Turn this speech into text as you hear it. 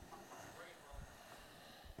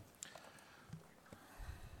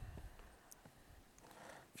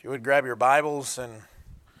If you would grab your Bibles, and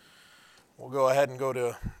we'll go ahead and go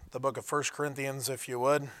to the book of 1 Corinthians, if you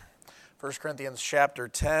would. 1 Corinthians chapter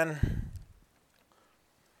 10.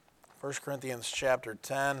 1 Corinthians chapter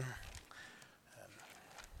 10.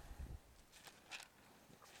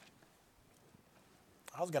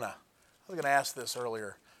 I was gonna ask this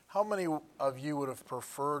earlier. How many of you would have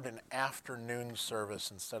preferred an afternoon service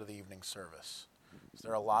instead of the evening service? Is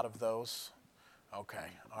there a lot of those? Okay,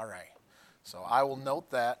 all right. So I will note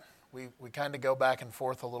that. We kind of go back and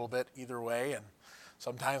forth a little bit either way, and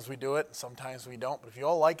sometimes we do it, and sometimes we don't. But if you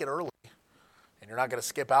all like it early, and you're not going to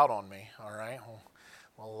skip out on me, all right,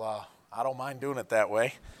 well, I don't mind doing it that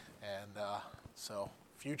way. And so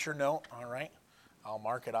future note, all right, I'll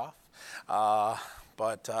mark it off.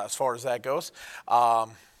 But as far as that goes,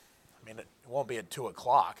 it won't be at 2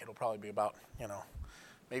 o'clock. It'll probably be about,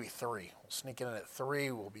 maybe 3. We'll sneak in at 3.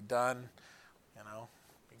 We'll be done,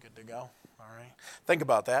 be good to go. All right. Think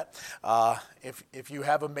about that. If you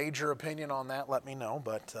have a major opinion on that, let me know.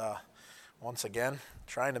 But once again,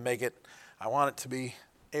 trying to make it, I want it to be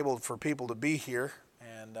able for people to be here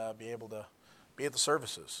and be able to be at the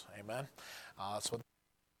services. Amen. That's what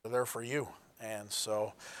they're there for you. And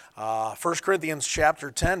so 1 Corinthians chapter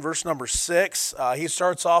 10, verse number 6, he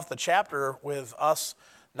starts off the chapter with us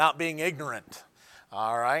not being ignorant.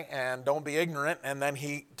 All right, and don't be ignorant. And then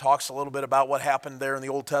he talks a little bit about what happened there in the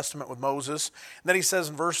Old Testament with Moses. And then he says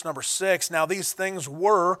in verse number 6, now these things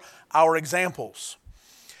were our examples,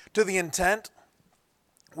 to the intent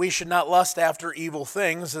we should not lust after evil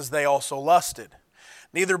things as they also lusted.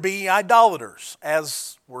 Neither be ye idolaters,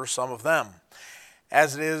 as were some of them.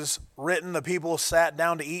 As it is written, the people sat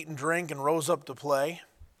down to eat and drink and rose up to play.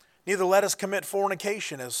 Neither let us commit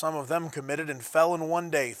fornication, as some of them committed and fell in one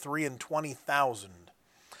day 23,000.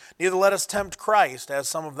 Neither let us tempt Christ, as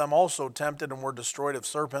some of them also tempted and were destroyed of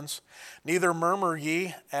serpents. Neither murmur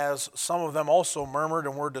ye, as some of them also murmured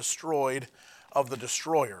and were destroyed of the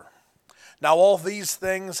destroyer. Now all these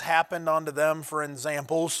things happened unto them for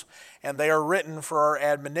examples, and they are written for our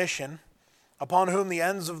admonition, upon whom the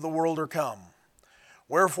ends of the world are come.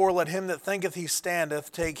 Wherefore let him that thinketh he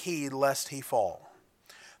standeth take heed lest he fall.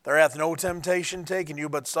 There hath no temptation taken you,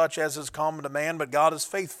 but such as is common to man, but God is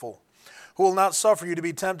faithful, who will not suffer you to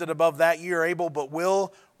be tempted above that ye are able, but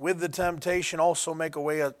will with the temptation also make a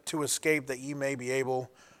way to escape, that ye may be able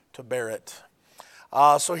to bear it.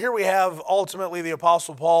 So here we have ultimately the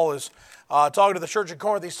Apostle Paul is talking to the church at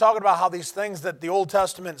Corinth. He's talking about how these things that the Old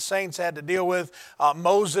Testament saints had to deal with,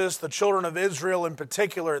 Moses, the children of Israel in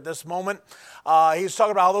particular at this moment. He's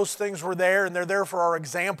talking about how those things were there, and they're there for our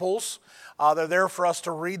examples. They're there for us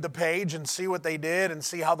to read the page and see what they did and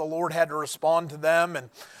see how the Lord had to respond to them. And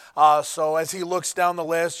so as he looks down the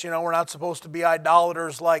list, we're not supposed to be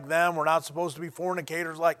idolaters like them. We're not supposed to be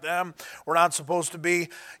fornicators like them. We're not supposed to be,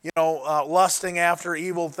 lusting after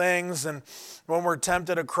evil things. And when we're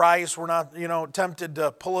tempted of Christ, we're not, tempted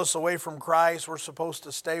to pull us away from Christ. We're supposed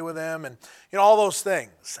to stay with him and, all those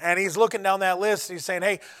things. And he's looking down that list. And he's saying,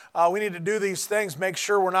 hey, we need to do these things. Make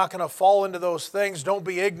sure we're not going to fall into those things. Don't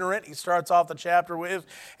be ignorant. He starts off the chapter with,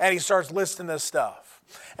 and he starts listing this stuff.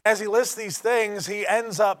 As he lists these things, he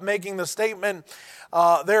ends up making the statement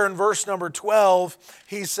there in verse number 12.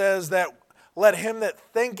 He says that, let him that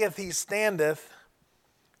thinketh he standeth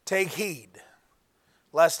take heed,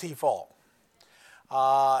 lest he fall.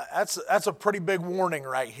 That's a pretty big warning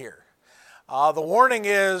right here. The warning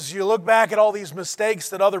is you look back at all these mistakes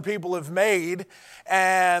that other people have made,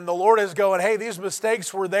 and the Lord is going, hey, these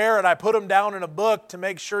mistakes were there, and I put them down in a book to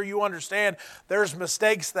make sure you understand there's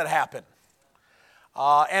mistakes that happen.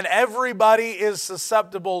 And everybody is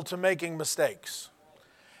susceptible to making mistakes.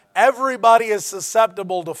 Everybody is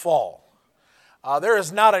susceptible to fall. There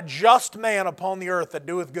is not a just man upon the earth that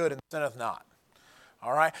doeth good and sinneth not.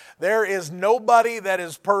 All right? There is nobody that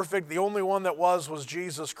is perfect. The only one that was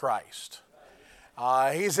Jesus Christ.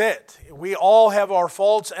 He's it. We all have our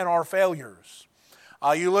faults and our failures.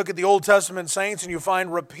 You look at the Old Testament saints and you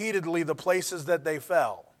find repeatedly the places that they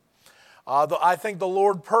fell. I think the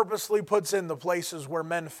Lord purposely puts in the places where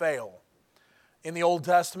men fail. In the Old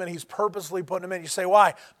Testament, he's purposely putting them in. You say,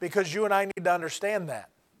 why? Because you and I need to understand that.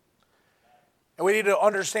 And we need to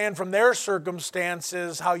understand from their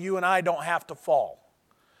circumstances how you and I don't have to fall.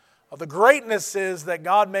 The greatness is that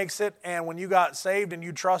God makes it, and when you got saved and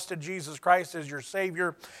you trusted Jesus Christ as your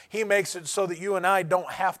Savior, he makes it so that you and I don't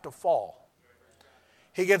have to fall.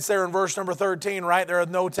 He gets there in verse number 13, right? There hath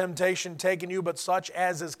no temptation taken you, but such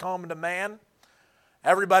as is common to man.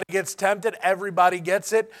 Everybody gets tempted. Everybody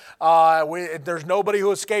gets it. There's nobody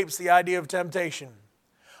who escapes the idea of temptation.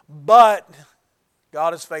 But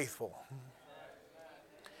God is faithful,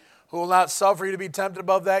 Who will not suffer you to be tempted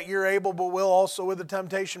above that you're able, but will also with the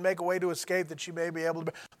temptation make a way to escape that you may be able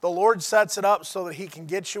to. The Lord sets it up so that He can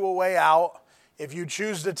get you a way out. If you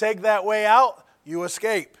choose to take that way out, you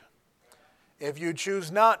escape. If you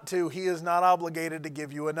choose not to, He is not obligated to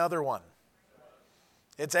give you another one.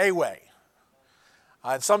 It's a way.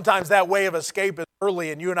 And sometimes that way of escape is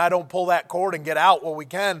early, and you and I don't pull that cord and get out what we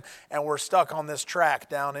can, and we're stuck on this track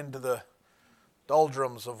down into the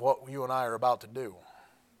doldrums of what you and I are about to do.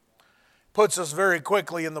 Puts us very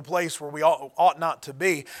quickly in the place where we ought not to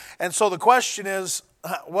be. And so the question is,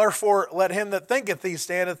 wherefore let him that thinketh he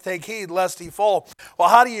standeth take heed lest he fall. Well,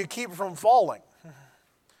 how do you keep from falling?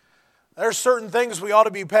 There's certain things we ought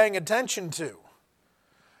to be paying attention to.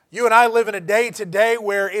 You and I live in a day today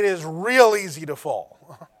where it is real easy to fall.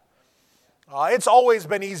 It's always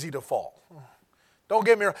been easy to fall. Don't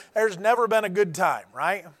get me wrong, there's never been a good time,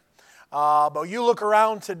 right? But you look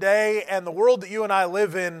around today and the world that you and I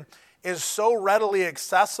live in is so readily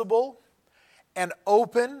accessible and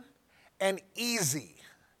open and easy.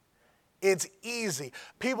 It's easy.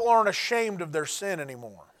 People aren't ashamed of their sin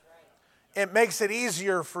anymore. It makes it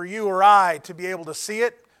easier for you or I to be able to see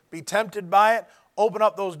it, be tempted by it, open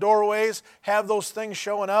up those doorways, have those things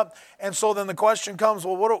showing up. And so then the question comes,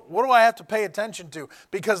 well, what do I have to pay attention to?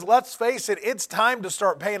 Because let's face it, it's time to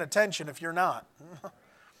start paying attention if you're not.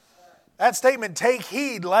 That statement, take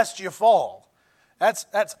heed lest you fall. That's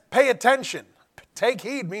pay attention. Take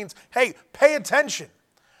heed means, hey, pay attention.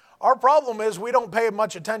 Our problem is we don't pay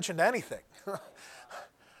much attention to anything.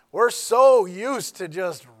 We're so used to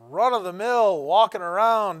just run-of-the-mill, walking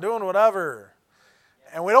around, doing whatever.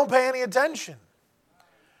 And we don't pay any attention.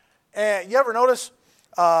 And you ever notice,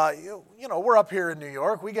 you know, we're up here in New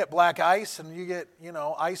York. We get black ice and you get, you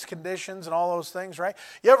know, ice conditions and all those things, right?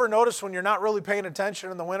 You ever notice when you're not really paying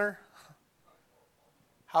attention in the winter,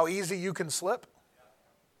 how easy you can slip?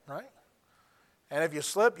 Right? And if you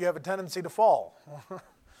slip, you have a tendency to fall.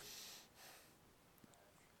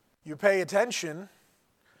 You pay attention,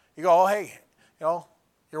 you go, oh, hey, you know,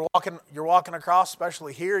 you're walking across,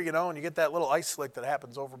 especially here, you know, and you get that little ice slick that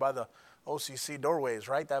happens over by the OCC doorways,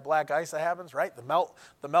 right? That black ice that happens, right? The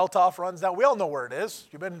melt off runs down. We all know where it is.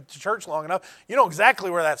 You've been to church long enough. You know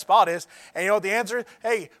exactly where that spot is. And you know what the answer is?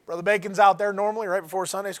 Hey, Brother Bacon's out there normally right before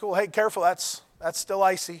Sunday school. Hey, careful, that's still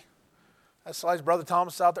icy. That's still icy. Brother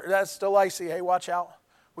Thomas is out there. That's still icy. Hey, watch out.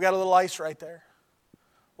 We got a little ice right there.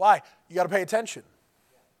 Why? You got to pay attention.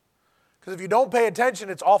 Because if you don't pay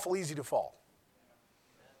attention, it's awful easy to fall.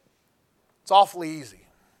 It's awfully easy.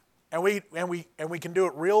 And we can do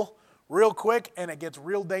it real quick, and it gets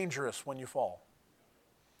real dangerous when you fall.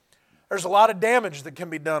 There's a lot of damage that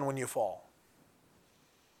can be done when you fall.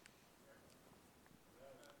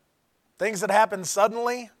 Things that happen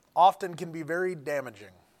suddenly often can be very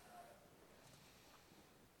damaging.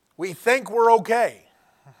 We think we're okay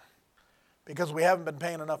because we haven't been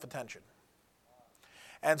paying enough attention.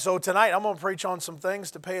 And so tonight I'm going to preach on some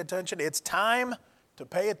things to pay attention. It's time to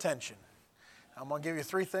pay attention. I'm going to give you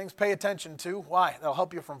 3 things. Pay attention to. Why? That'll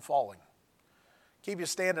help you from falling. Keep you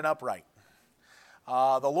standing upright.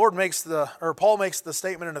 Paul makes the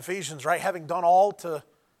statement in Ephesians, right? Having done all to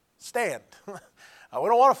stand. We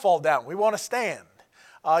don't want to fall down. We want to stand.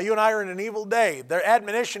 You and I are in an evil day. Their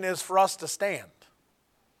admonition is for us to stand.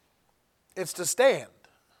 It's to stand.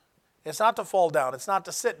 It's not to fall down. It's not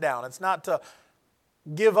to sit down. It's not to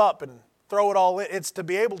give up and throw it all in. It's to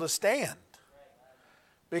be able to stand.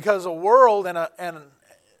 Because a world and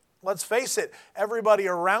let's face it, everybody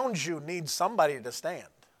around you needs somebody to stand.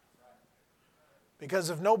 Because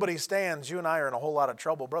if nobody stands, you and I are in a whole lot of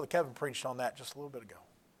trouble. Brother Kevin preached on that just a little bit ago.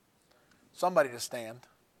 Somebody to stand.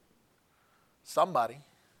 Somebody.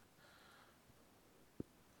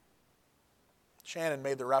 Shannon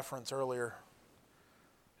made the reference earlier,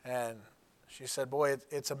 and she said, boy,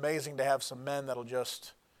 it's amazing to have some men that'll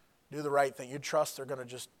just do the right thing. You trust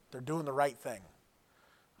they're doing the right thing.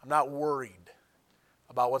 I'm not worried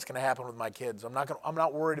about what's going to happen with my kids. I'm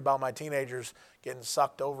not worried about my teenagers getting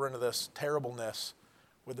sucked over into this terribleness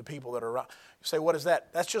with the people that are around. You say, what is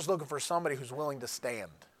that? That's just looking for somebody who's willing to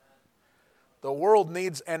stand. The world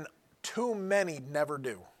needs, and too many never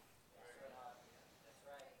do.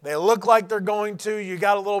 They look like they're going to, you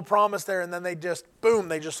got a little promise there, and then they just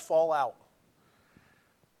fall out.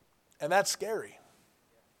 And that's scary.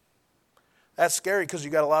 That's scary because you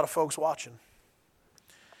got a lot of folks watching.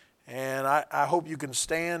 And I hope you can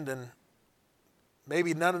stand, and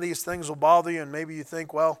maybe none of these things will bother you, and maybe you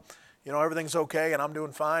think, well, you know, everything's okay and I'm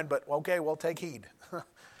doing fine, but okay, well, take heed.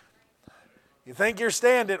 You think you're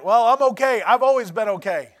standing, well, I'm okay. I've always been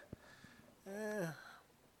okay.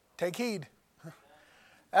 Take heed.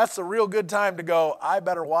 That's a real good time to go, I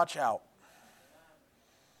better watch out.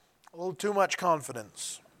 A little too much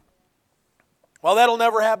confidence. Well, that'll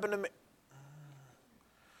never happen to me.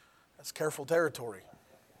 That's careful territory.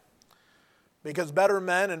 Because better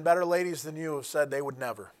men and better ladies than you have said they would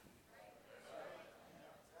never.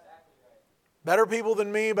 Better people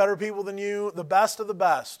than me, better people than you, the best of the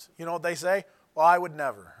best. You know what they say? Well, I would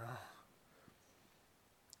never.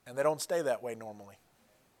 And they don't stay that way normally.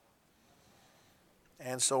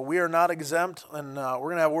 And so we are not exempt, and we're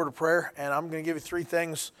going to have a word of prayer, and I'm going to give you 3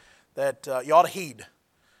 things that you ought to heed.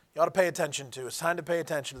 You ought to pay attention to. It's time to pay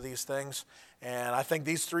attention to these things, and I think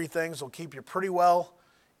these 3 things will keep you pretty well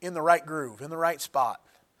in the right groove, in the right spot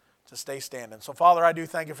to stay standing. So, Father, I do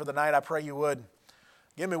thank you for the night. I pray you would.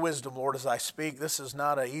 Give me wisdom, Lord, as I speak. This is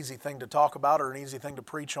not an easy thing to talk about or an easy thing to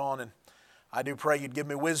preach on, and I do pray you'd give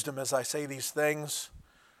me wisdom as I say these things.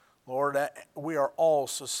 Lord, we are all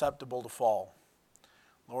susceptible to fall.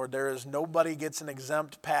 Lord, there is nobody gets an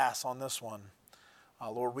exempt pass on this one.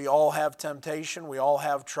 Lord, we all have temptation, we all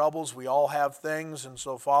have troubles, we all have things, and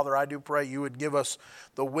so, Father, I do pray you would give us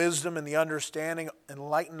the wisdom and the understanding,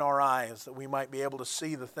 enlighten our eyes, that we might be able to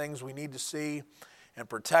see the things we need to see and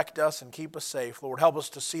protect us and keep us safe. Lord, help us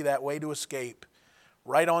to see that way to escape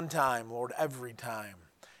right on time, Lord, every time.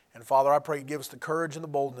 And, Father, I pray you'd give us the courage and the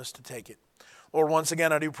boldness to take it. Lord, once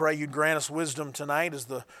again, I do pray you'd grant us wisdom tonight as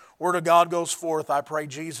the Word of God goes forth. I pray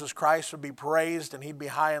Jesus Christ would be praised and He'd be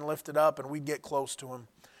high and lifted up and we'd get close to Him.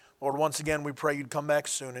 Lord, once again, we pray you'd come back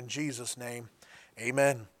soon. In Jesus' name,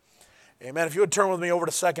 amen. Amen. If you would turn with me over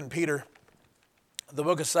to 2 Peter, the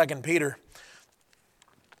book of 2 Peter.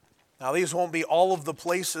 Now, these won't be all of the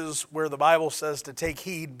places where the Bible says to take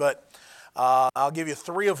heed, but I'll give you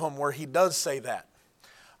 3 of them where he does say that.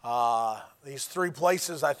 These 3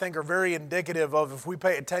 places I think are very indicative of if we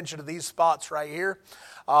pay attention to these spots right here,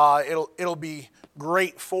 it'll be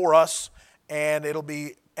great for us and it'll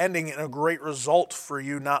be ending in a great result for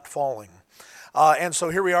you not falling. And so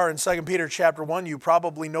here we are in 2 Peter chapter 1. You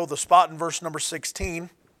probably know the spot in verse number 16.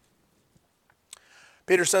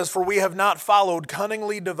 Peter says, "For we have not followed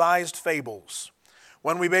cunningly devised fables,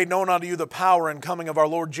 when we made known unto you the power and coming of our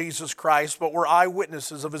Lord Jesus Christ, but were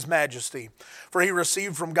eyewitnesses of His majesty. For He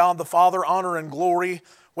received from God the Father honor and glory,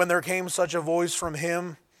 when there came such a voice from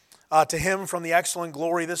Him, to Him from the excellent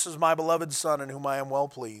glory, This is my beloved Son, in whom I am well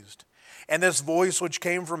pleased. And this voice which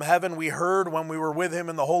came from heaven we heard when we were with Him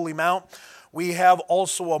in the holy mount. We have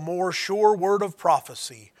also a more sure word of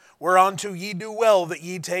prophecy, whereunto ye do well that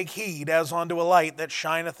ye take heed, as unto a light that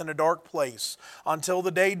shineth in a dark place, until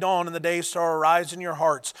the day dawn and the day star arise in your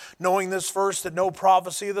hearts, knowing this first, that no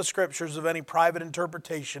prophecy of the Scriptures of any private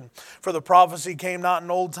interpretation. For the prophecy came not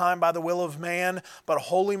in old time by the will of man, but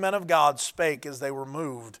holy men of God spake as they were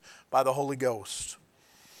moved by the Holy Ghost."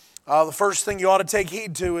 The first thing you ought to take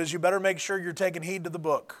heed to is you better make sure you're taking heed to the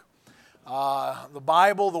book. The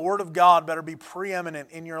Bible, the Word of God, better be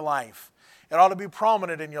preeminent in your life. It ought to be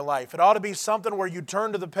prominent in your life. It ought to be something where you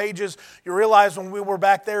turn to the pages. You realize when we were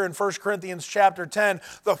back there in 1 Corinthians chapter 10,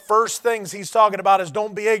 the first things he's talking about is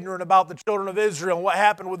don't be ignorant about the children of Israel and what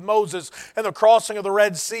happened with Moses and the crossing of the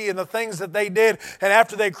Red Sea and the things that they did. And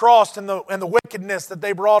after they crossed and the wickedness that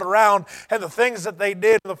they brought around and the things that they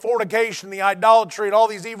did, the fornication, the idolatry, and all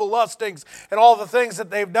these evil lustings and all the things that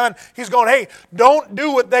they've done. He's going, hey, don't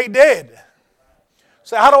do what they did.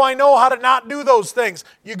 So how do I know how to not do those things?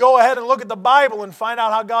 You go ahead and look at the Bible and find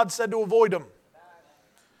out how God said to avoid them.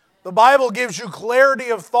 The Bible gives you clarity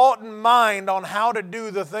of thought and mind on how to do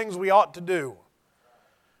the things we ought to do.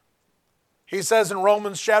 He says in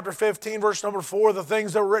Romans chapter 15, verse number 4, the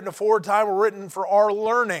things that were written aforetime were written for our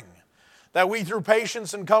learning, that we through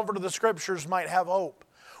patience and comfort of the Scriptures might have hope.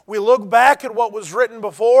 We look back at what was written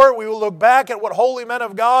before. We will look back at what holy men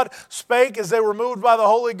of God spake as they were moved by the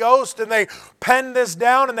Holy Ghost, and they penned this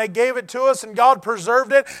down and they gave it to us, and God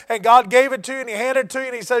preserved it, and God gave it to you and He handed it to you,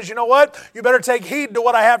 and He says, you know what? You better take heed to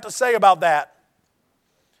what I have to say about that.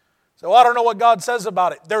 So I don't know what God says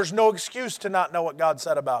about it. There's no excuse to not know what God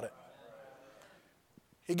said about it.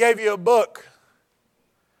 He gave you a book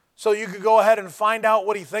so you could go ahead and find out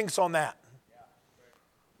what He thinks on that.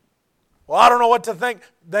 Well, I don't know what to think.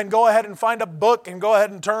 Then go ahead and find a book and go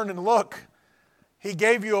ahead and turn and look. He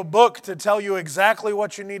gave you a book to tell you exactly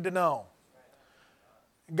what you need to know.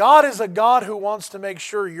 God is a God who wants to make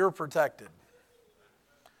sure you're protected.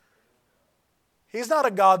 He's not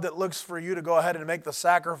a God that looks for you to go ahead and make the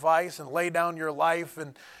sacrifice and lay down your life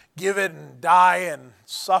and give it and die and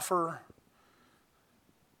suffer.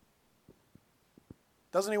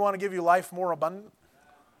 Doesn't He want to give you life more abundant?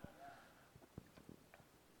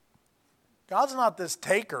 God's not this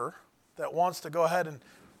taker that wants to go ahead and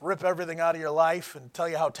rip everything out of your life and tell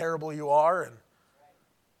you how terrible you are. And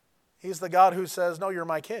He's the God who says, no, you're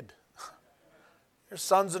my kid. Your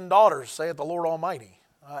sons and daughters, saith the Lord Almighty.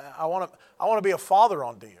 I want to be a father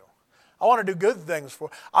unto you. I want to do good things for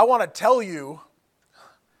you. I want to tell you,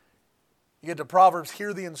 you get to Proverbs,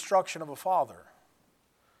 hear the instruction of a father.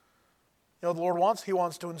 You know what the Lord wants? He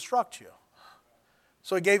wants to instruct you.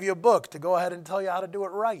 So He gave you a book to go ahead and tell you how to do it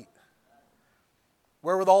right.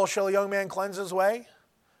 Wherewithal shall a young man cleanse his way?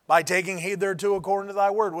 By taking heed thereto according to thy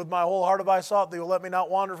word. With my whole heart have I sought thee. O let me not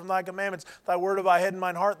wander from thy commandments. Thy word have I hid in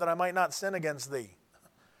mine heart, that I might not sin against thee.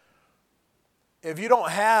 If you don't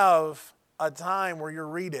have a time where you're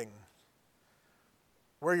reading,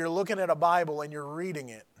 where you're looking at a Bible and you're reading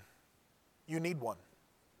it, you need one.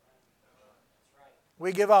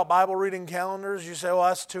 We give out Bible reading calendars. You say, well,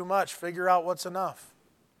 that's too much. Figure out what's enough.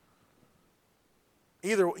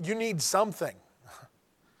 Either you need something.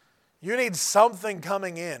 You need something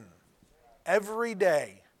coming in every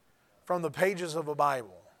day from the pages of a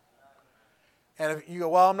Bible. And if you go,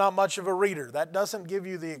 well, I'm not much of a reader, that doesn't give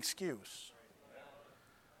you the excuse.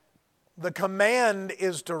 The command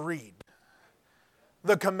is to read.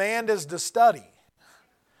 The command is to study.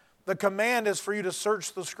 The command is for you to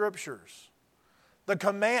search the Scriptures. The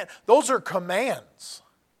command, those are commands.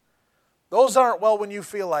 Those aren't, well, when you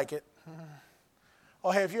feel like it. Oh,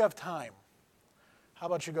 hey, if you have time, how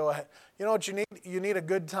about you go ahead? You know what you need? You need a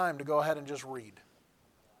good time to go ahead and just read.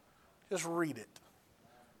 Just read it.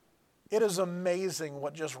 It is amazing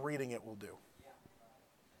what just reading it will do.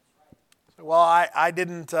 Well, I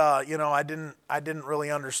didn't really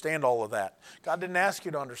understand all of that. God didn't ask you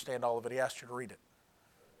to understand all of it. He asked you to read it.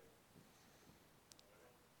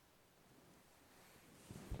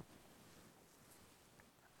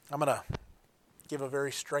 I'm going to give a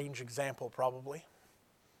very strange example probably.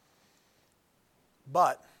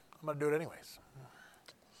 But I'm going to do it anyways.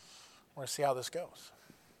 I want to see how this goes.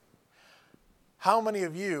 How many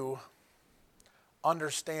of you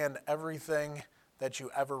understand everything that you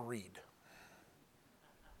ever read?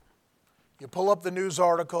 You pull up the news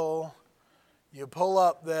article, you pull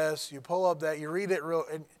up this, you pull up that, you read it real.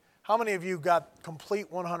 And how many of you got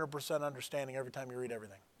complete 100% understanding every time you read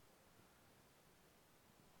everything?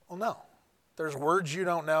 Well, no. There's words you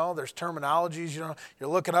don't know. There's terminologies you don't know. You're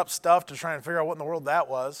looking up stuff to try and figure out what in the world that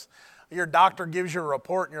was. Your doctor gives you a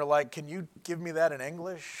report and you're like, can you give me that in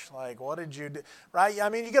English? Like, what did you do? Right? I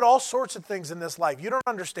mean, you get all sorts of things in this life. You don't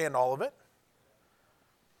understand all of it.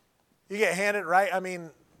 You get handed, right? I mean,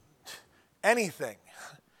 anything.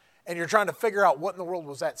 And you're trying to figure out what in the world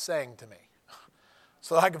was that saying to me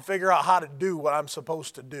so that I can figure out how to do what I'm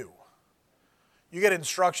supposed to do. You get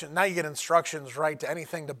instructions. Now you get instructions, right, to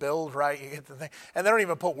anything to build, right? You get the thing. And they don't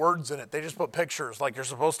even put words in it. They just put pictures like you're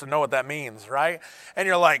supposed to know what that means, right? And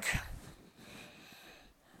you're like,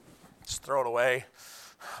 just throw it away.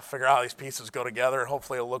 Figure out how these pieces go together and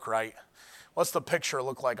hopefully it'll look right. What's the picture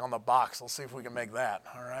look like on the box? Let's see if we can make that,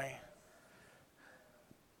 all right?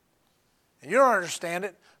 And you don't understand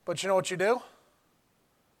it, but you know what you do?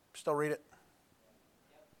 Still read it.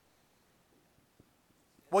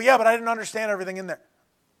 Well, yeah, but I didn't understand everything in there.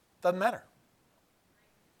 Doesn't matter.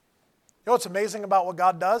 You know what's amazing about what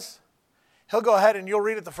God does? He'll go ahead and you'll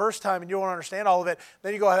read it the first time and you won't understand all of it.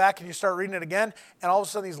 Then you go back and you start reading it again, and all of a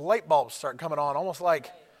sudden these light bulbs start coming on, almost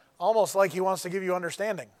like He wants to give you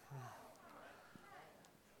understanding.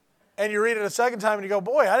 And you read it a second time and you go,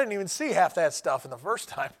 boy, I didn't even see half that stuff in the first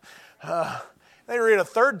time. Then you read it a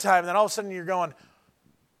third time, and then all of a sudden you're going,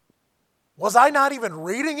 was I not even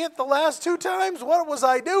reading it the last two times? What was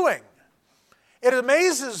I doing? It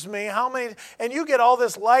amazes me how many, and you get all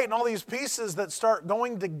this light and all these pieces that start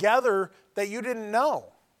going together that you didn't know.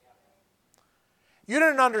 You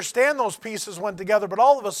didn't understand those pieces went together, but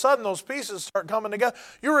all of a sudden those pieces start coming together.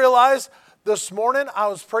 You realize this morning I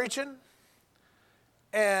was preaching,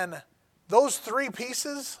 and those three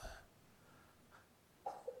pieces,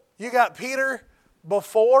 you got Peter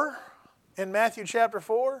before in Matthew chapter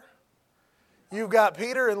 4. You've got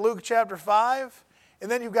Peter in Luke chapter 5, and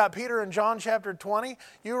then you've got Peter in John chapter 20.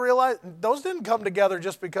 You realize those didn't come together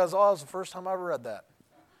just because, oh, it was the first time I ever read that.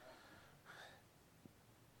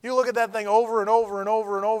 You look at that thing over and over and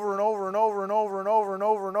over and over and over and over and over and over and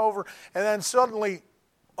over and over, and then suddenly,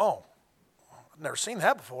 oh, I've never seen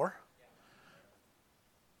that before.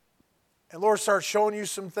 And the Lord starts showing you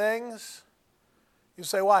some things. You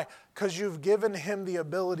say, why? Because you've given Him the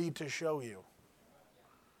ability to show you.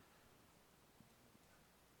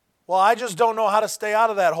 Well, I just don't know how to stay out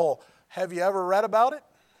of that hole. Have you ever read about it?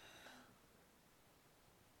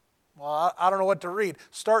 Well, I don't know what to read.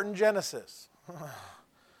 Start in Genesis.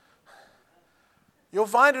 You'll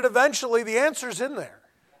find it eventually. The answer's in there.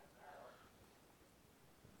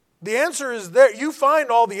 The answer is there. You find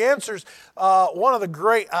all the answers. One of the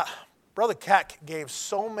great, Brother Keck gave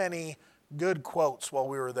so many good quotes while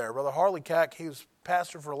we were there. Brother Harley Keck, he was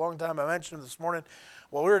pastor for a long time. I mentioned him this morning.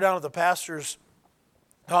 While we were down at the pastor's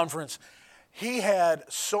conference, he had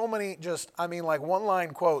so many like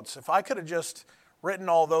one-line quotes. If I could have just written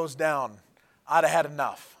all those down, I'd have had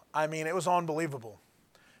enough. I mean, it was unbelievable.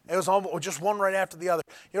 It was just one right after the other.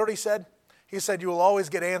 You know what he said? He said, you will always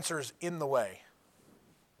get answers in the way.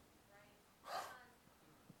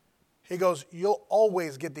 He goes, you'll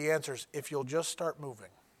always get the answers if you'll just start moving.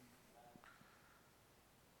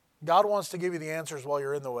 God wants to give you the answers while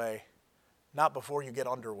you're in the way, not before you get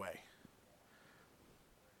underway.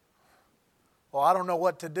 Well, I don't know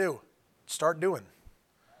what to do. Start doing.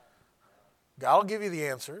 God will give you the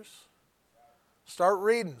answers. Start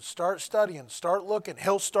reading, start studying, start looking.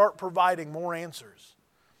 He'll start providing more answers.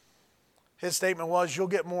 His statement was, you'll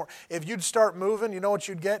get more. If you'd start moving, you know what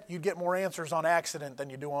you'd get? You'd get more answers on accident than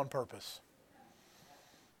you do on purpose.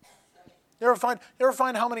 You ever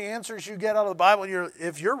find how many answers you get out of the Bible?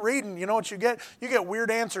 If you're reading, you know what you get? You get weird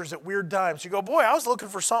answers at weird times. You go, boy, I was looking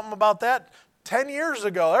for something about that 10 years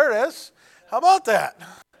ago. There it is. How about that?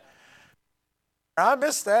 I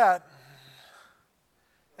missed that.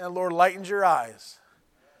 And the Lord lightens your eyes.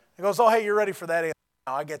 He goes, oh, hey, you're ready for that answer.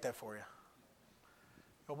 Now I get that for you.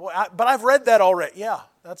 You go, boy, but I've read that already. Yeah,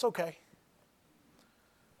 that's okay.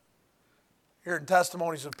 Hearing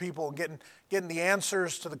testimonies of people getting the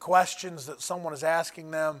answers to the questions that someone is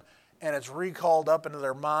asking them, and it's recalled up into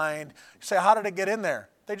their mind. You say, how did it get in there?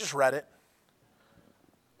 They just read it.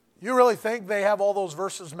 You really think they have all those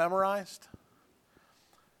verses memorized?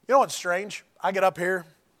 You know what's strange? I get up here,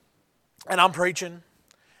 and I'm preaching,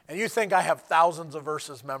 and you think I have thousands of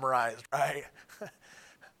verses memorized, right?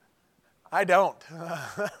 I don't.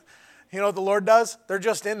 You know what the Lord does? They're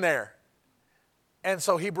just in there. And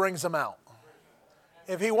so He brings them out.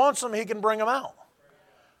 If He wants them, He can bring them out.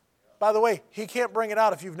 By the way, He can't bring it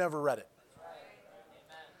out if you've never read it.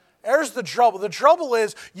 There's the trouble. The trouble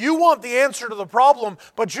is you want the answer to the problem,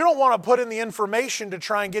 but you don't want to put in the information to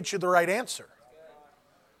try and get you the right answer.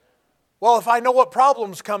 Well, if I know what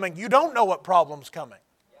problem's coming, you don't know what problem's coming.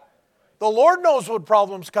 The Lord knows what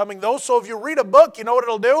problem's coming, though, so if you read a book, you know what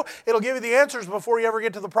it'll do? It'll give you the answers before you ever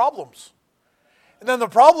get to the problems. And then the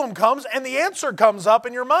problem comes and the answer comes up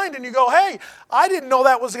in your mind and you go, hey, I didn't know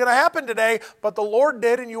that was going to happen today, but the Lord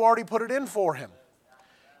did and you already put it in for Him.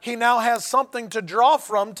 He now has something to draw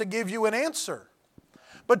from to give you an answer.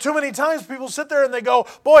 But too many times people sit there and they go,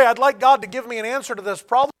 boy, I'd like God to give me an answer to this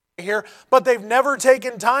problem here, but they've never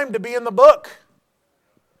taken time to be in the book.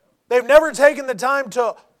 They've never taken the time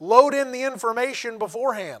to load in the information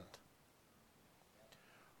beforehand.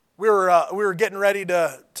 We were getting ready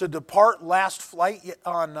to depart last flight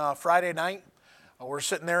on Friday night. We're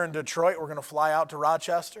sitting there in Detroit. We're going to fly out to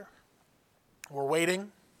Rochester. We're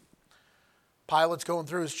waiting. Pilot's going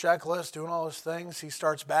through his checklist, doing all his things. He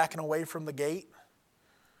starts backing away from the gate.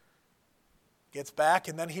 Gets back,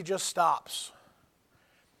 and then he just stops.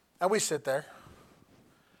 And we sit there.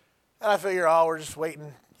 And I figure, oh, we're just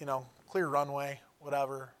waiting, clear runway,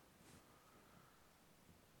 whatever.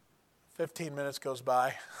 15 minutes goes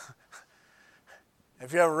by.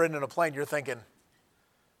 If you've ever ridden in a plane, you're thinking,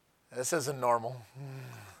 this isn't normal.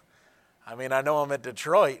 I mean, I know I'm at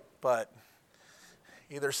Detroit, but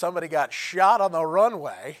either somebody got shot on the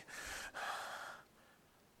runway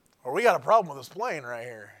or we got a problem with this plane right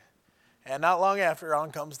here. And not long after,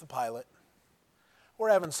 on comes the pilot. We're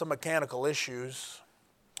having some mechanical issues.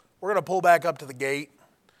 We're going to pull back up to the gate,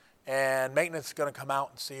 and maintenance is going to come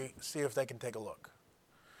out and see if they can take a look.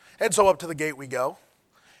 And so up to the gate we go,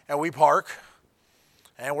 and we park,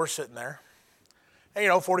 and we're sitting there.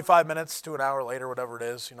 And, 45 minutes to an hour later, whatever it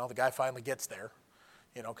is, the guy finally gets there,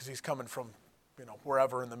 because he's coming from,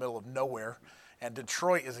 wherever in the middle of nowhere. And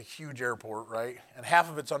Detroit is a huge airport, right? And half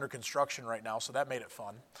of it's under construction right now, so that made it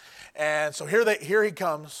fun. And so here he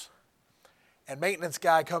comes, and maintenance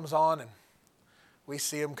guy comes on, and we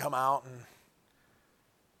see him come out, and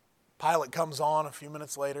pilot comes on a few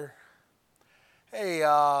minutes later. Hey,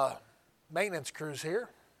 maintenance crew's here.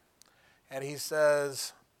 And he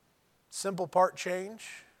says, simple part change.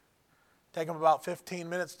 Take him about 15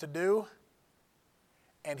 minutes to do.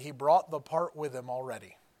 And he brought the part with him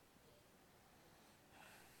already.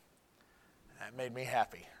 That made me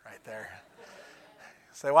happy right there.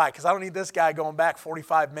 Say, why? Because I don't need this guy going back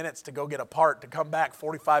 45 minutes to go get a part to come back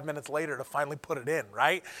 45 minutes later to finally put it in,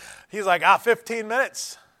 right? He's like, 15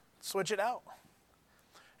 minutes. Switch it out.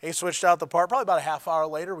 He switched out the part. Probably about a half hour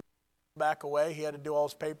later, we back away. He had to do all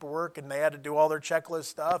his paperwork, and they had to do all their checklist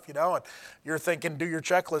stuff, and you're thinking, do your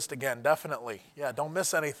checklist again, definitely. Yeah, don't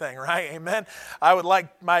miss anything, right? Amen. I would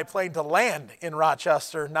like my plane to land in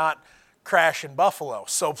Rochester, not crash in Buffalo.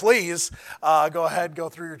 So please go ahead, go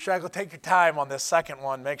through your checklist. Take your time on this second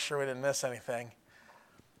one. Make sure we didn't miss anything.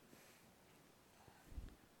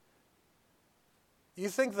 You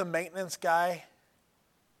think the maintenance guy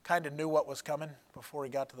kind of knew what was coming before he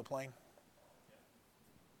got to the plane?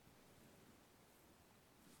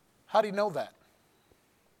 How do you know that?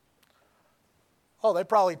 Oh, they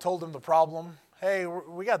probably told him the problem. Hey,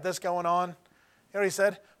 we got this going on. You know what he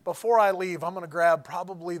said? Before I leave, I'm going to grab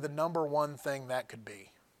probably the number one thing that could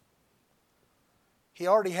be. He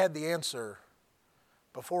already had the answer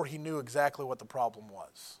before he knew exactly what the problem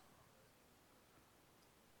was.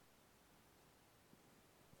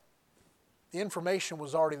 The information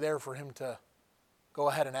was already there for him to go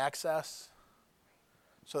ahead and access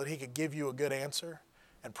so that he could give you a good answer.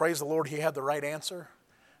 And praise the Lord, he had the right answer.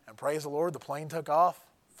 And praise the Lord, the plane took off,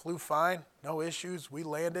 flew fine, no issues. We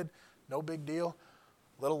landed, no big deal.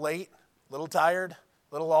 A little late, a little tired,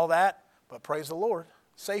 a little all that. But praise the Lord,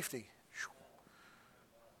 safety.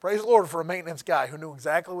 Praise the Lord for a maintenance guy who knew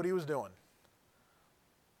exactly what he was doing.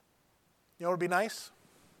 You know what would be nice?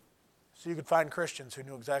 So you could find Christians who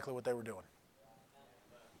knew exactly what they were doing.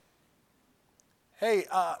 Hey,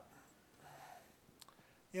 I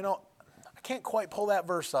can't quite pull that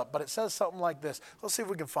verse up, but it says something like this. Let's see if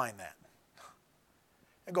we can find that.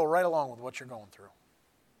 And go right along with what you're going through.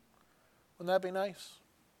 Wouldn't that be nice?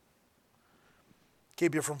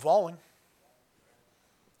 Keep you from falling.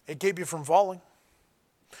 It'd keep you from falling.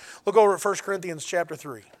 Look over at 1 Corinthians chapter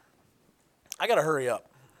 3. I got to hurry up.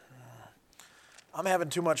 I'm having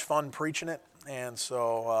too much fun preaching it, and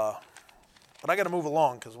so, but I got to move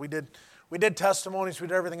along because we did testimonies, we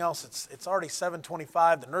did everything else. It's already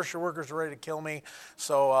 7:25. The nursery workers are ready to kill me,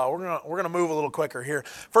 so we're gonna move a little quicker here.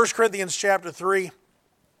 1 Corinthians chapter 3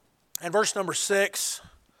 and verse number 6.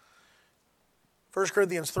 1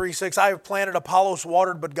 Corinthians 3:6. I have planted, Apollos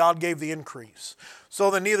watered, but God gave the increase.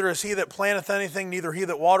 So then neither is he that planteth anything, neither he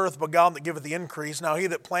that watereth, but God that giveth the increase. Now he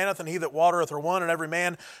that planteth and he that watereth are one, and every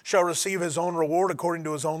man shall receive his own reward according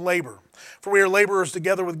to his own labor. For we are laborers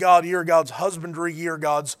together with God. Ye are God's husbandry, ye are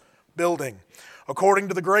God's building. According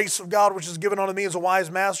to the grace of God which is given unto me as a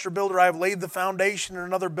wise master builder, I have laid the foundation, and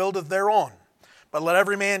another buildeth thereon. But let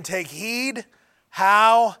every man take heed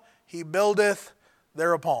how he buildeth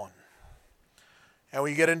thereupon. And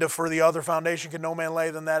when you get into, for the other foundation can no man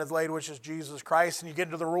lay than that is laid, which is Jesus Christ. And you get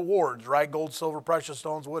into the rewards, right? Gold, silver, precious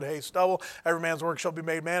stones, wood, hay, stubble. Every man's work shall be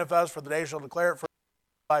made manifest, for the day shall declare it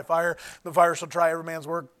by fire. The fire shall try every man's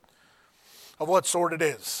work of what sort it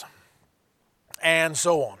is. And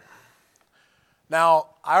so on.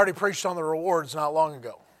 Now, I already preached on the rewards not long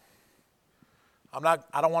ago.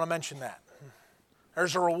 I don't want to mention that.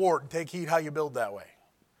 There's a reward. Take heed how you build that way.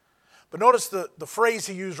 But notice the phrase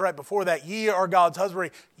he used right before that. Ye are God's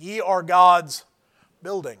husbandry. Ye are God's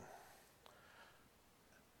building.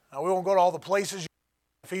 Now, we won't go to all the places.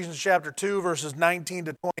 Ephesians chapter 2, verses 19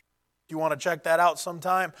 to 20. If you want to check that out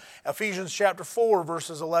sometime. Ephesians chapter 4,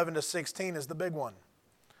 verses 11 to 16 is the big one.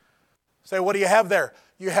 Say, what do you have there?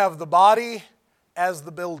 You have the body as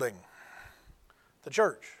the building, the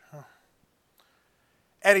church.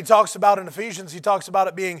 And he talks about in Ephesians, he talks about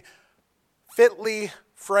it being fitly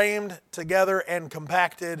framed together and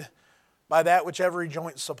compacted by that which every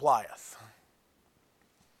joint supplieth.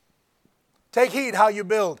 Take heed how you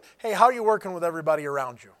build. Hey, how are you working with everybody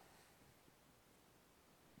around you?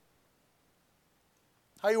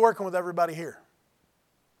 How are you working with everybody here?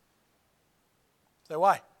 Say,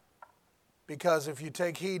 why? Because if you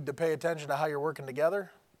take heed to pay attention to how you're working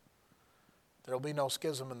together, there will be no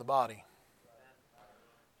schism in the body.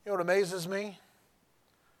 You know what amazes me?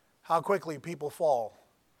 How quickly people fall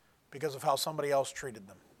because of how somebody else treated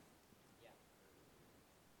them.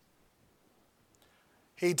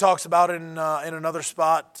 He talks about in another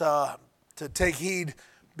spot to take heed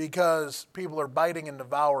because people are biting and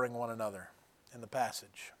devouring one another in the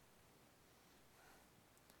passage.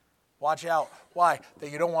 Watch out. Why? That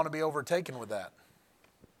you don't want to be overtaken with that.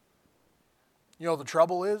 You know the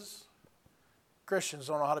trouble is? Christians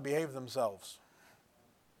don't know how to behave themselves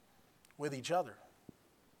with each other.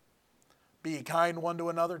 Be ye kind one to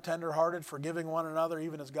another, tender-hearted, forgiving one another,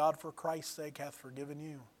 even as God for Christ's sake hath forgiven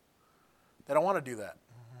you. They don't want to do that.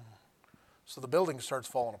 So the building starts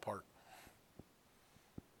falling apart.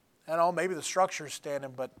 And maybe the structure's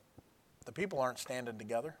standing, but the people aren't standing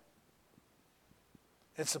together.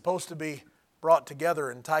 It's supposed to be brought together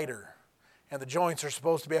and tighter. And the joints are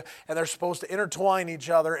supposed to be, and they're supposed to intertwine each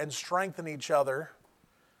other and strengthen each other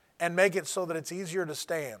and make it so that it's easier to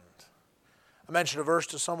stand. I mentioned a verse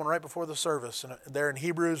to someone right before the service, and there in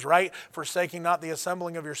Hebrews, right? Forsaking not the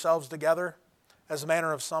assembling of yourselves together, as the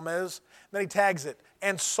manner of some is. And then he tags it,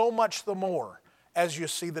 and so much the more as you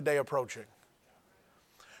see the day approaching.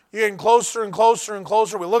 You're getting closer and closer and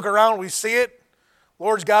closer. We look around, we see it. The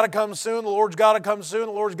Lord's got to come soon. The Lord's got to come soon.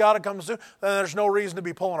 The Lord's got to come soon. Then there's no reason to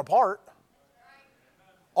be pulling apart.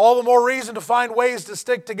 All the more reason to find ways to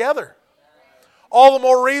stick together. All the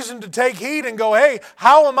more reason to take heed and go, hey,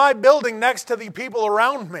 how am I building next to the people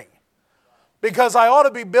around me? Because I ought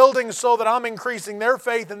to be building so that I'm increasing their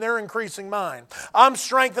faith and they're increasing mine. I'm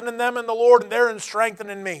strengthening them in the Lord and they're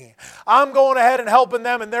strengthening me. I'm going ahead and helping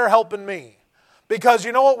them and they're helping me. Because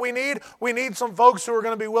you know what we need? We need some folks who are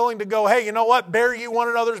going to be willing to go, hey, you know what? Bear ye one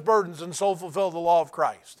another's burdens and so fulfill the law of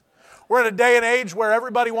Christ. We're in a day and age where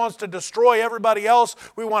everybody wants to destroy everybody else.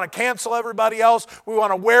 We want to cancel everybody else. We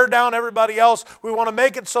want to wear down everybody else. We want to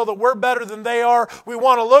make it so that we're better than they are. We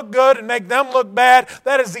want to look good and make them look bad.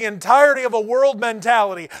 That is the entirety of a world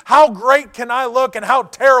mentality. How great can I look and how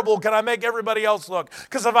terrible can I make everybody else look?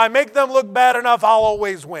 Because if I make them look bad enough, I'll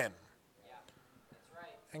always win. Yeah, that's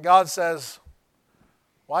right. And God says,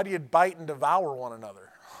 why do you bite and devour one another?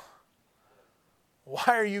 Why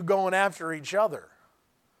are you going after each other?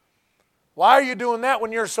 Why are you doing that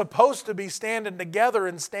when you're supposed to be standing together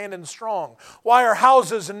and standing strong? Why are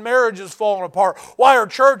houses and marriages falling apart? Why are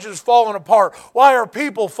churches falling apart? Why are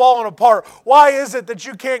people falling apart? Why is it that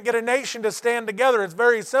you can't get a nation to stand together? It's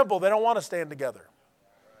very simple. They don't want to stand together.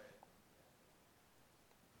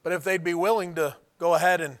 But if they'd be willing to go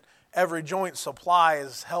ahead and every joint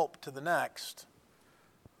supplies help to the next,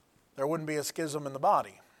 there wouldn't be a schism in the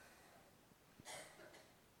body.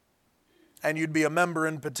 And you'd be a member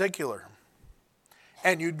in particular.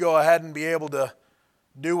 And you'd go ahead and be able to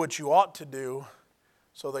do what you ought to do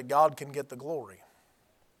so that God can get the glory.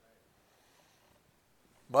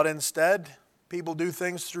 But instead, people do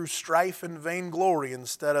things through strife and vainglory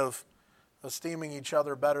instead of esteeming each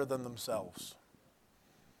other better than themselves.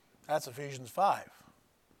 That's Ephesians 5.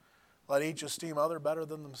 Let each esteem other better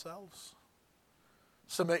than themselves.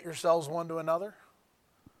 Submit yourselves one to another.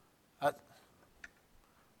 Well,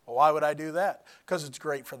 why would I do that? Because it's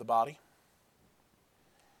great for the body.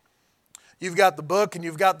 You've got the book and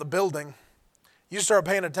you've got the building. You start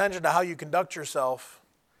paying attention to how you conduct yourself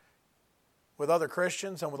with other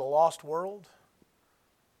Christians and with a lost world.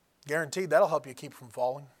 Guaranteed that'll help you keep from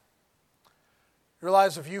falling. You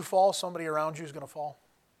realize if you fall, somebody around you is going to fall.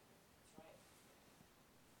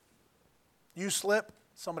 You slip,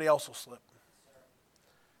 somebody else will slip.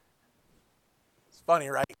 It's funny,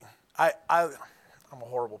 right? I'm a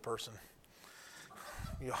horrible person.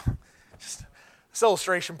 This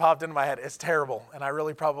illustration popped into my head. It's terrible, and I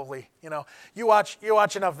really probably, you watch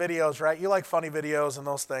enough videos, right? You like funny videos and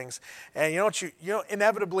those things, and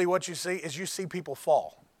inevitably what you see is you see people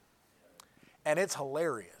fall, and it's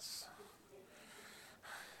hilarious,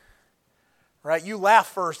 right? You laugh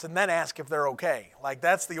first and then ask if they're okay. Like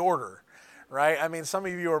that's the order. Right? I mean, some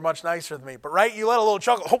of you are much nicer than me. But, right, you let a little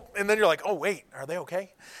chuckle, and then you're like, oh, wait, are they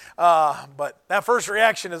okay? But that first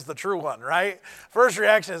reaction is the true one, right? First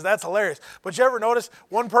reaction is, that's hilarious. But you ever notice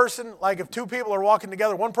one person, like if two people are walking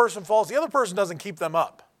together, one person falls, the other person doesn't keep them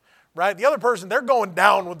up, right? The other person, they're going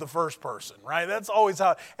down with the first person, right? That's always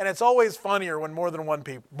how, and it's always funnier when more than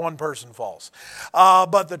one person falls.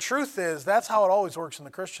 But the truth is, that's how it always works in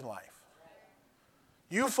the Christian life.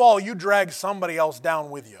 You fall, you drag somebody else down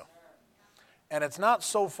with you. And it's not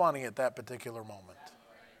so funny at that particular moment.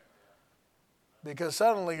 Because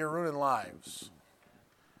suddenly you're ruining lives.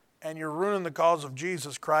 And you're ruining the cause of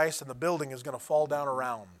Jesus Christ, and the building is going to fall down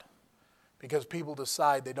around. Because people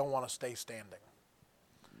decide they don't want to stay standing.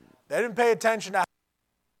 They didn't pay attention to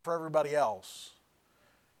for everybody else.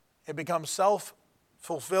 It becomes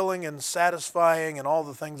self-fulfilling and satisfying and all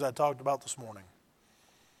the things I talked about this morning.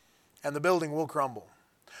 And the building will crumble.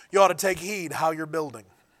 You ought to take heed how you're building.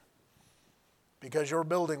 Because your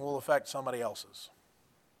building will affect somebody else's.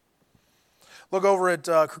 Look over at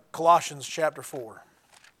Colossians chapter 4.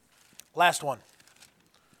 Last one.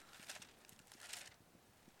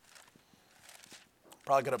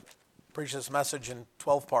 Probably going to preach this message in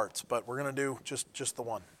 12 parts, but we're going to do just the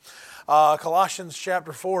one. Colossians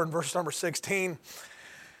chapter 4 and verse number 16.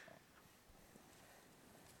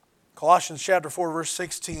 Colossians chapter 4, verse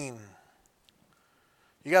 16.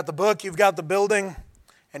 You got the book, you've got the building,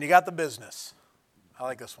 and you got the business. I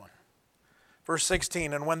like this one. Verse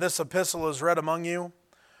 16, and when this epistle is read among you,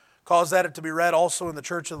 cause that it to be read also in the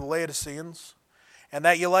church of the Laodiceans, and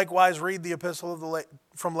that you likewise read the epistle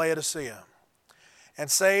from Laodicea. And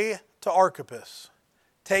say to Archippus,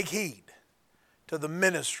 take heed to the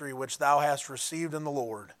ministry which thou hast received in the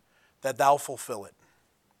Lord, that thou fulfill it.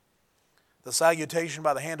 The salutation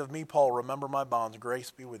by the hand of me, Paul, remember my bonds.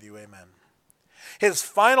 Grace be with you. Amen. His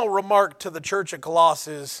final remark to the church at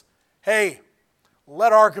Colossae is, hey,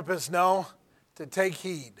 let Archippus know to take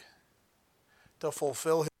heed to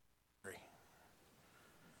fulfill his ministry.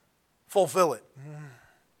 Fulfill it.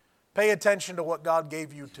 Pay attention to what God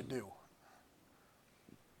gave you to do.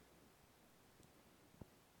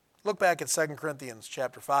 Look back at 2 Corinthians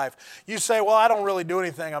chapter 5. You say, well, I don't really do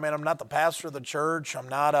anything. I mean, I'm not the pastor of the church. I'm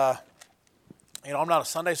not a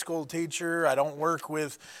Sunday school teacher. I don't work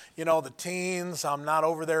with, the teens. I'm not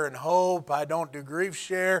over there in Hope. I don't do grief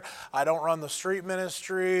share. I don't run the street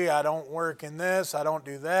ministry. I don't work in this. I don't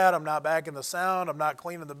do that. I'm not back in the sound. I'm not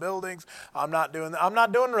cleaning the buildings. I'm not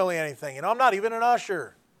doing really anything. I'm not even an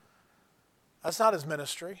usher. That's not his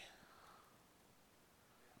ministry.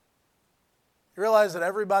 You realize that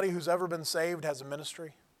everybody who's ever been saved has a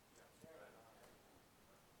ministry?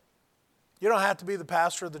 You don't have to be the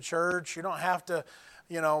pastor of the church. You don't have to,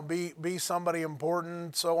 be somebody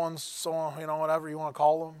important, so on, whatever you want to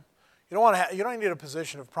call them. You don't need a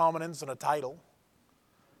position of prominence and a title.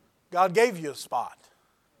 God gave you a spot,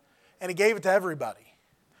 and He gave it to everybody.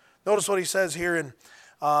 Notice what He says here in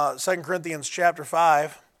 2 Corinthians chapter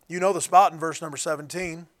 5. You know the spot in verse number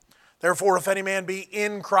 17. Therefore, if any man be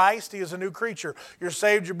in Christ, he is a new creature. You're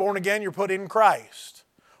saved, you're born again, you're put in Christ.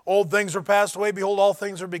 Old things are passed away, behold, all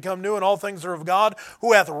things are become new, and all things are of God,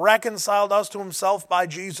 who hath reconciled us to Himself by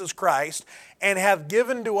Jesus Christ, and hath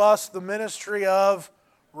given to us the ministry of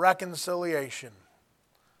reconciliation.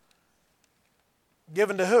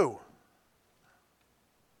 Given to who?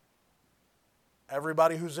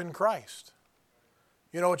 Everybody who's in Christ.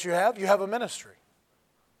 You know what you have? You have a ministry.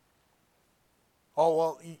 Oh,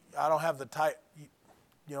 well, I don't have the title.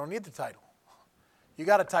 You don't need the title. You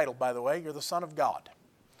got a title, by the way. You're the Son of God.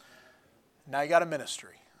 Now you got a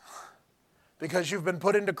ministry. Because you've been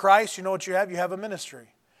put into Christ, you know what you have? You have a ministry.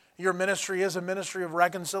 Your ministry is a ministry of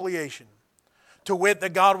reconciliation. To wit,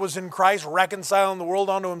 that God was in Christ, reconciling the world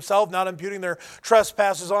unto Himself, not imputing their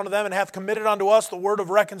trespasses unto them, and hath committed unto us the word of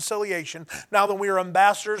reconciliation. Now that we are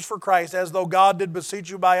ambassadors for Christ, as though God did beseech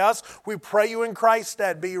you by us, we pray you in Christ's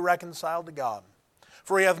stead, be ye reconciled to God.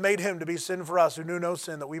 For He hath made Him to be sin for us, who knew no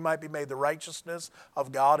sin, that we might be made the righteousness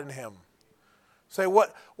of God in Him. Say,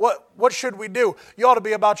 what should we do? You ought to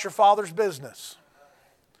be about your Father's business.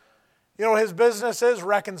 You know what His business is?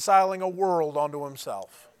 Reconciling a world unto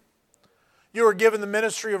Himself. You are given the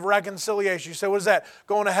ministry of reconciliation. You say, what is that?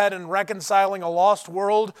 Going ahead and reconciling a lost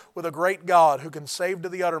world with a great God who can save to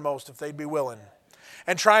the uttermost if they'd be willing.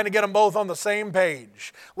 And trying to get them both on the same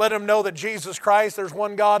page. Let them know that Jesus Christ, there's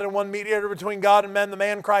one God and one mediator between God and men, the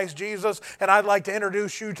man Christ Jesus. And I'd like to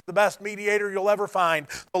introduce you to the best mediator you'll ever find,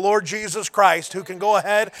 the Lord Jesus Christ, who can go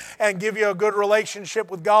ahead and give you a good relationship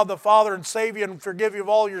with God the Father and save you and forgive you of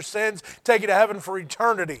all your sins, take you to heaven for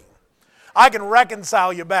eternity. I can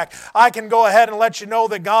reconcile you back. I can go ahead and let you know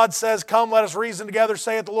that God says, come, let us reason together,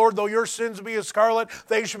 saith the Lord, though your sins be as scarlet,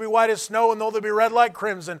 they shall be white as snow, and though they be red like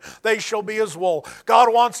crimson, they shall be as wool.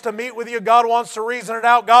 God wants to meet with you. God wants to reason it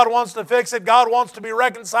out. God wants to fix it. God wants to be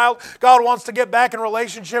reconciled. God wants to get back in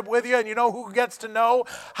relationship with you. And you know who gets to know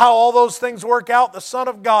how all those things work out? The Son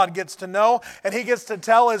of God gets to know, and He gets to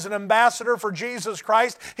tell as an ambassador for Jesus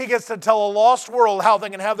Christ. He gets to tell a lost world how they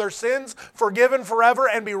can have their sins forgiven forever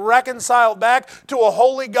and be reconciled back to a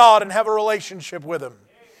holy God and have a relationship with Him.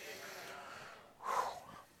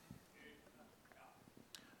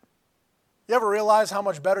 You ever realize how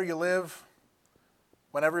much better you live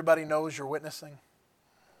when everybody knows you're witnessing?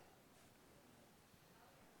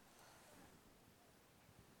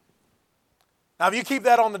 Now, if you keep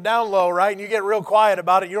that on the down low, right, and you get real quiet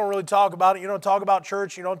about it, you don't really talk about it, you don't talk about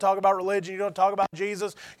church, you don't talk about religion, you don't talk about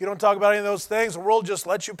Jesus, you don't talk about any of those things, the world just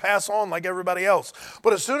lets you pass on like everybody else.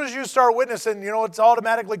 But as soon as you start witnessing, you know it's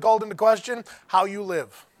automatically called into question? How you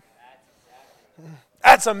live.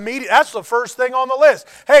 That's immediate. That's the first thing on the list.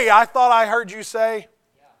 Hey, I thought I heard you say.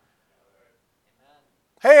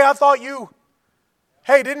 Hey, I thought you.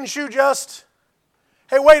 Hey, didn't you just.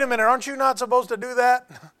 Hey, wait a minute, aren't you not supposed to do that?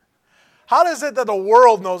 How is it that the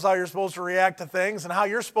world knows how you're supposed to react to things and how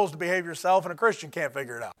you're supposed to behave yourself and a Christian can't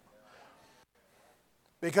figure it out?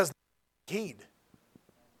 Because they heed.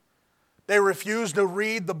 They refuse to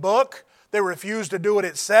read the book. They refuse to do what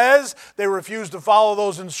it says. They refuse to follow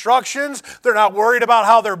those instructions. They're not worried about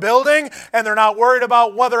how they're building, and they're not worried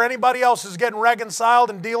about whether anybody else is getting reconciled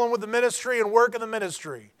and dealing with the ministry and work of the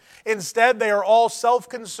ministry. Instead, they are all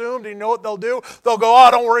self-consumed. And you know what they'll do? They'll go,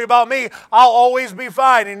 oh, don't worry about me. I'll always be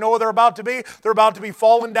fine. And you know what they're about to be? They're about to be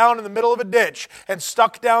falling down in the middle of a ditch and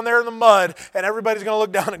stuck down there in the mud. And everybody's going to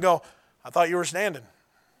look down and go, I thought you were standing.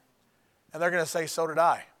 And they're going to say, so did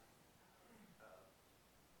I.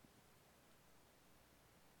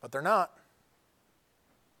 But they're not.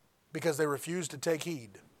 Because they refuse to take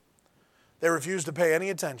heed. They refuse to pay any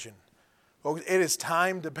attention. Folks, it is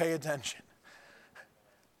time to pay attention.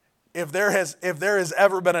 If there has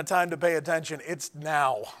ever been a time to pay attention, it's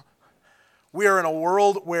now. We are in a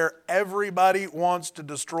world where everybody wants to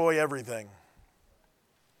destroy everything.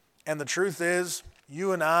 And the truth is,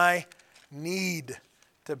 you and I need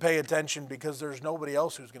to pay attention because there's nobody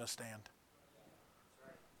else who's going to stand.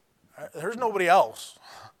 There's nobody else.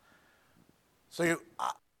 So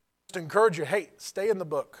I just encourage you, hey, stay in the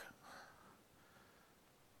book.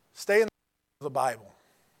 Stay in the Bible.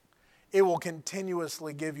 It will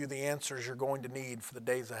continuously give you the answers you're going to need for the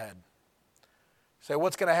days ahead. Say,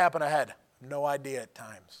 what's going to happen ahead? No idea at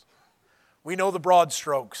times. We know the broad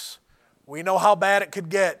strokes. We know how bad it could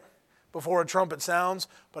get before a trumpet sounds,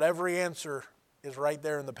 but every answer is right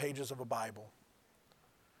there in the pages of a Bible.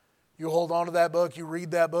 You hold on to that book, you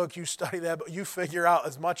read that book, you study that book, you figure out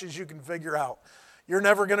as much as you can figure out. You're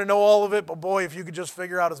never going to know all of it, but boy, if you could just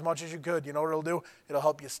figure out as much as you could, you know what it'll do? It'll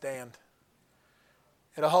help you stand.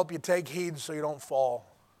 It'll help you take heed so you don't fall.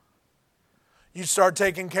 You start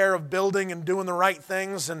taking care of building and doing the right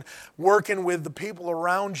things and working with the people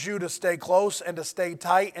around you to stay close and to stay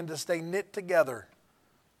tight and to stay knit together.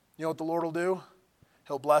 You know what the Lord will do?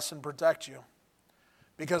 He'll bless and protect you.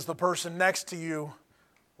 Because the person next to you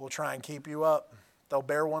will try and keep you up. They'll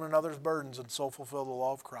bear one another's burdens and so fulfill the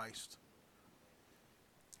law of Christ.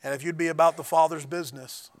 And if you'd be about the Father's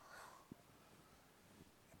business,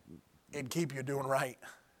 it'd keep you doing right.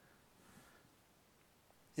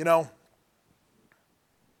 You know,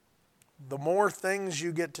 the more things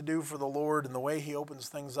you get to do for the Lord and the way He opens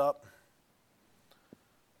things up,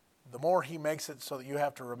 the more He makes it so that you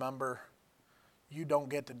have to remember you don't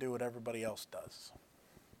get to do what everybody else does.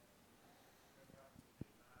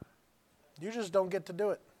 You just don't get to do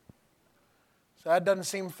it. So that doesn't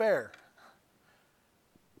seem fair.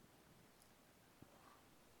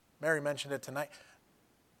 Mary mentioned it tonight.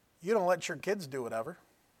 You don't let your kids do whatever.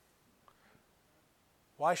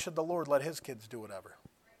 Why should the Lord let His kids do whatever?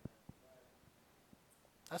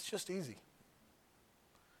 That's just easy.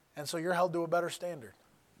 And so you're held to a better standard.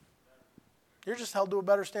 You're just held to a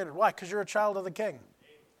better standard. Why? Because you're a child of the King.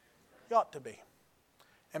 You ought to be.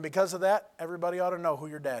 And because of that, everybody ought to know who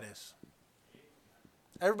your dad is.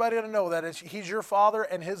 Everybody ought to know that He's your Father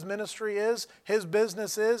and His ministry is, His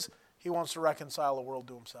business is, He wants to reconcile the world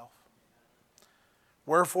to Himself.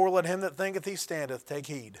 Wherefore let him that thinketh he standeth take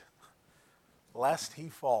heed, lest he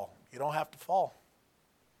fall. You don't have to fall.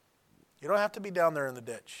 You don't have to be down there in the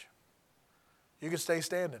ditch. You can stay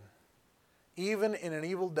standing. Even in an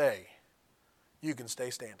evil day, you can stay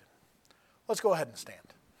standing. Let's go ahead and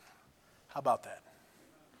stand. How about that?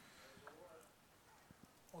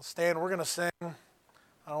 We'll stand. We're going to sing. I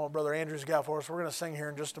don't know what Brother Andrew's got for us. We're going to sing here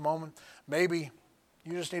in just a moment. Maybe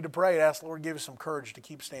you just need to pray and ask the Lord to give you some courage to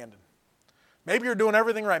keep standing. Maybe you're doing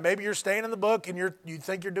everything right. Maybe you're staying in the book and you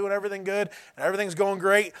think you're doing everything good and everything's going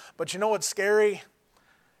great. But you know what's scary?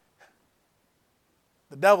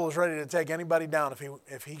 The devil is ready to take anybody down.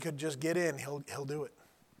 If he could just get in, he'll do it.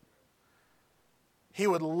 He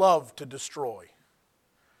would love to destroy.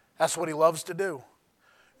 That's what he loves to do.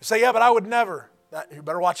 You say, yeah, but I would never. You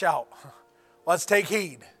better watch out. Let's take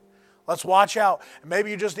heed. Let's watch out. And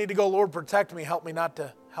maybe you just need to go, Lord, protect me. Help me not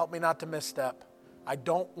to misstep. I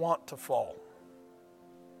don't want to fall.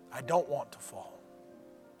 I don't want to fall.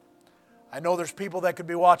 I know there's people that could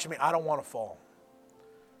be watching me. I don't want to fall.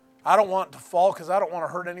 I don't want to fall because I don't want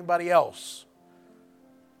to hurt anybody else.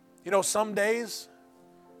 You know, some days,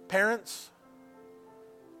 parents,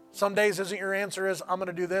 some days isn't your answer is, I'm going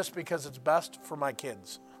to do this because it's best for my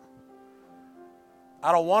kids.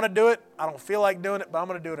 I don't want to do it. I don't feel like doing it, but I'm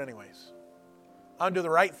going to do it anyways. I'm going to do the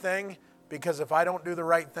right thing because if I don't do the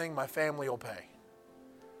right thing, my family will pay.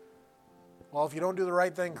 Well, if you don't do the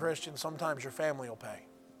right thing, Christian, sometimes your family will pay.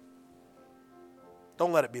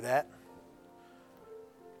 Don't let it be that.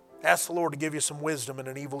 Ask the Lord to give you some wisdom in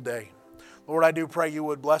an evil day. Lord, I do pray you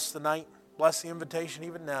would bless the night, bless the invitation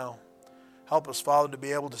even now. Help us, Father, to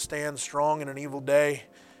be able to stand strong in an evil day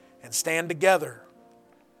and stand together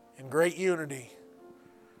in great unity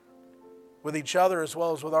with each other as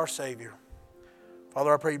well as with our Savior.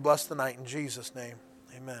 Father, I pray you bless the night in Jesus' name.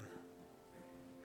 Amen.